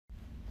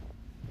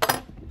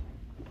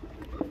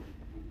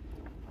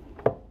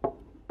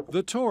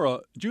The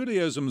Torah,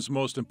 Judaism's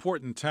most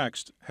important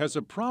text, has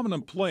a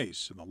prominent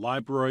place in the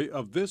library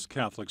of this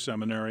Catholic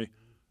seminary,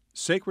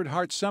 Sacred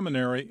Heart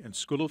Seminary and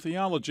School of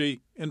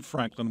Theology in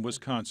Franklin,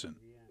 Wisconsin.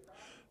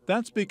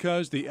 That's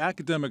because the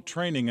academic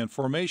training and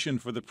formation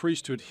for the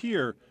priesthood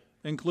here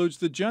includes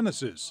the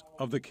genesis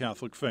of the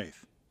Catholic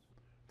faith.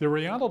 The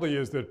reality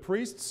is that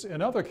priests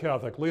and other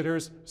Catholic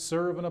leaders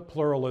serve in a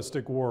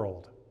pluralistic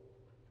world.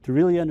 To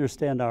really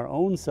understand our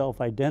own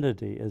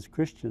self-identity as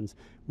Christians,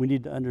 we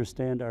need to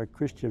understand our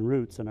Christian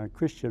roots, and our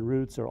Christian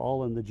roots are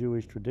all in the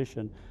Jewish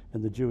tradition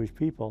and the Jewish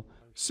people.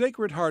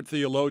 Sacred Heart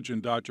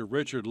theologian Dr.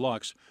 Richard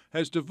Lux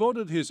has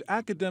devoted his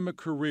academic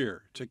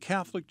career to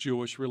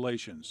Catholic-Jewish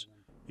relations.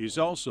 He's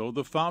also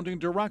the founding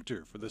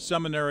director for the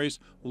seminary's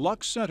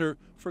Lux Center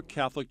for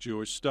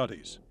Catholic-Jewish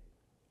Studies,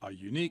 a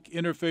unique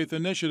interfaith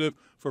initiative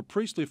for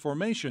priestly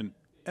formation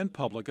and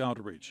public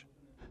outreach.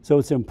 So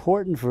it's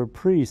important for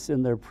priests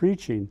in their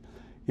preaching,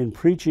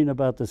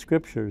 about the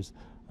Scriptures,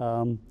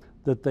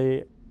 that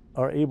they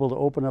are able to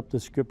open up the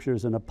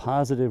Scriptures in a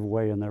positive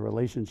way in their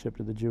relationship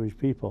to the Jewish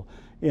people,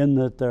 in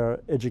that their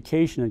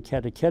education and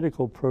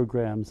catechetical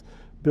programs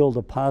build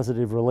a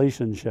positive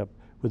relationship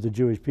with the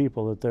Jewish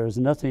people, that there's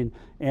nothing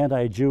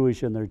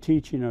anti-Jewish in their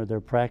teaching or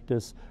their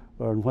practice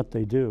or in what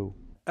they do.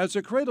 As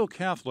a cradle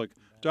Catholic,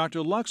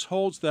 Dr. Lux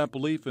holds that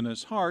belief in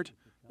his heart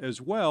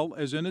as well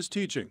as in his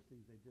teaching.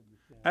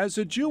 As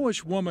a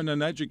Jewish woman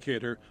and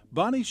educator,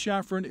 Bonnie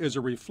Shafran is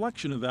a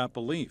reflection of that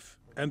belief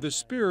and the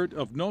spirit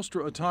of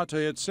Nostra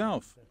Aetate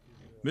itself.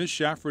 Ms.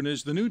 Shafran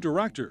is the new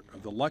director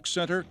of the Lux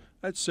Center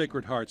at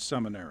Sacred Heart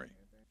Seminary.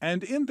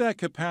 And in that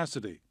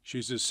capacity,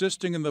 she's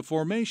assisting in the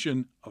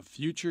formation of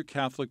future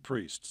Catholic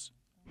priests.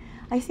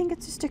 I think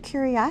it's just a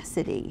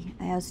curiosity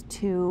as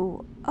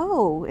to,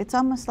 it's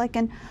almost like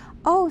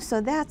so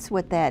that's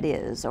what that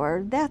is,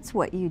 or that's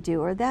what you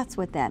do, or that's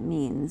what that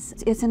means.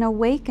 It's an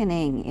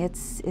awakening,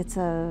 it's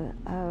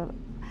a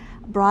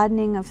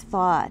broadening of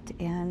thought,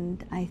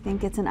 and I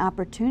think it's an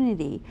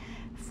opportunity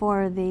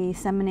for the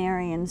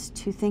seminarians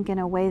to think in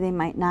a way they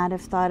might not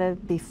have thought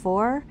of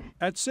before.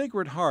 At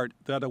Sacred Heart,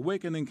 that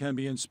awakening can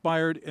be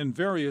inspired in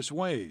various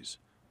ways: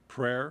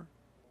 prayer,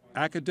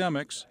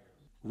 academics,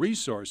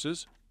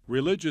 resources,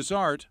 religious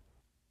art,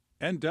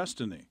 and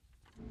destiny.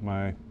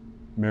 My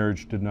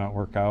marriage did not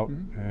work out,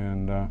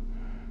 and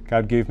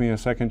God gave me a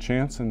second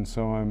chance, and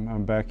so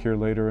I'm back here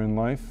later in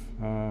life,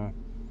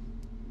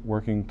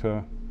 working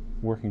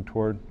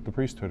toward the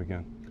priesthood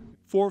again.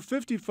 For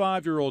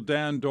 55-year-old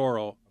Dan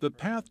Doro, the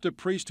path to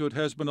priesthood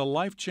has been a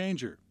life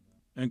changer,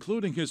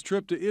 including his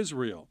trip to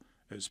Israel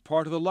as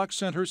part of the Lux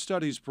Center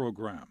Studies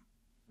program.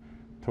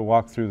 To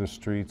walk through the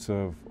streets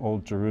of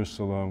Old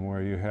Jerusalem,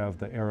 where you have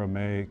the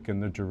Aramaic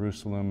and the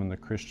Jerusalem and the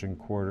Christian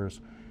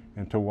quarters,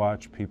 and to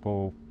watch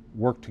people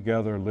work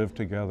together, live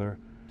together,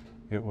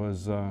 it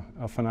was a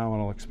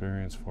phenomenal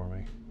experience for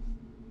me.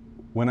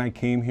 When I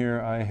came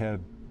here, I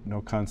had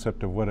no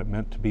concept of what it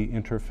meant to be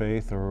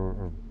interfaith,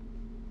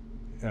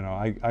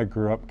 I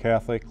grew up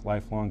Catholic,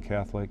 lifelong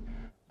Catholic.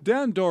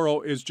 Dan Doro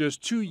is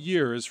just 2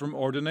 years from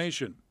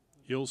ordination.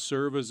 He'll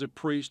serve as a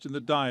priest in the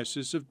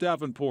Diocese of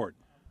Davenport,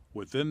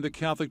 within the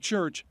Catholic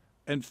Church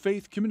and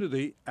faith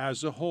community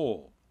as a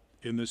whole,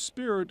 in the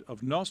spirit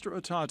of Nostra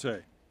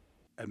Aetate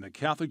and the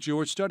Catholic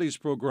Jewish Studies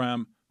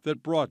program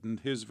that broadened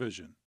his vision.